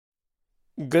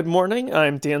Good morning,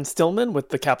 I'm Dan Stillman with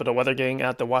the Capital Weather Gang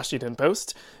at the Washington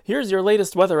Post. Here's your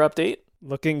latest weather update.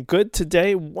 Looking good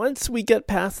today once we get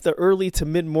past the early to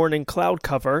mid-morning cloud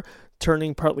cover,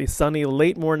 turning partly sunny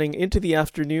late morning into the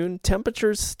afternoon,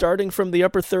 temperatures starting from the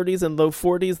upper 30s and low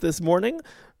 40s this morning,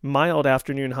 mild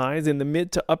afternoon highs in the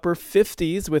mid to upper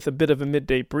 50s with a bit of a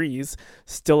midday breeze.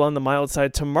 Still on the mild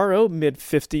side tomorrow, mid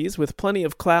 50s with plenty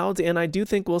of clouds, and I do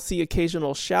think we'll see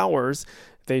occasional showers.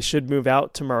 They should move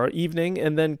out tomorrow evening,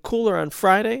 and then cooler on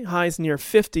Friday, highs near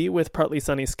 50 with partly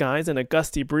sunny skies and a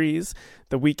gusty breeze.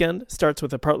 The weekend starts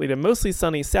with a partly to mostly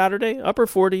sunny Saturday, upper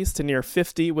 40s to near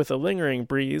 50 with a lingering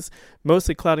breeze.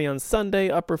 Mostly cloudy on Sunday,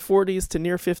 upper 40s to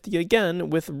near 50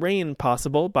 again with rain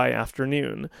possible by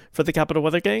afternoon. For the Capital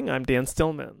Weather Gang, I'm Dan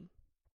Stillman.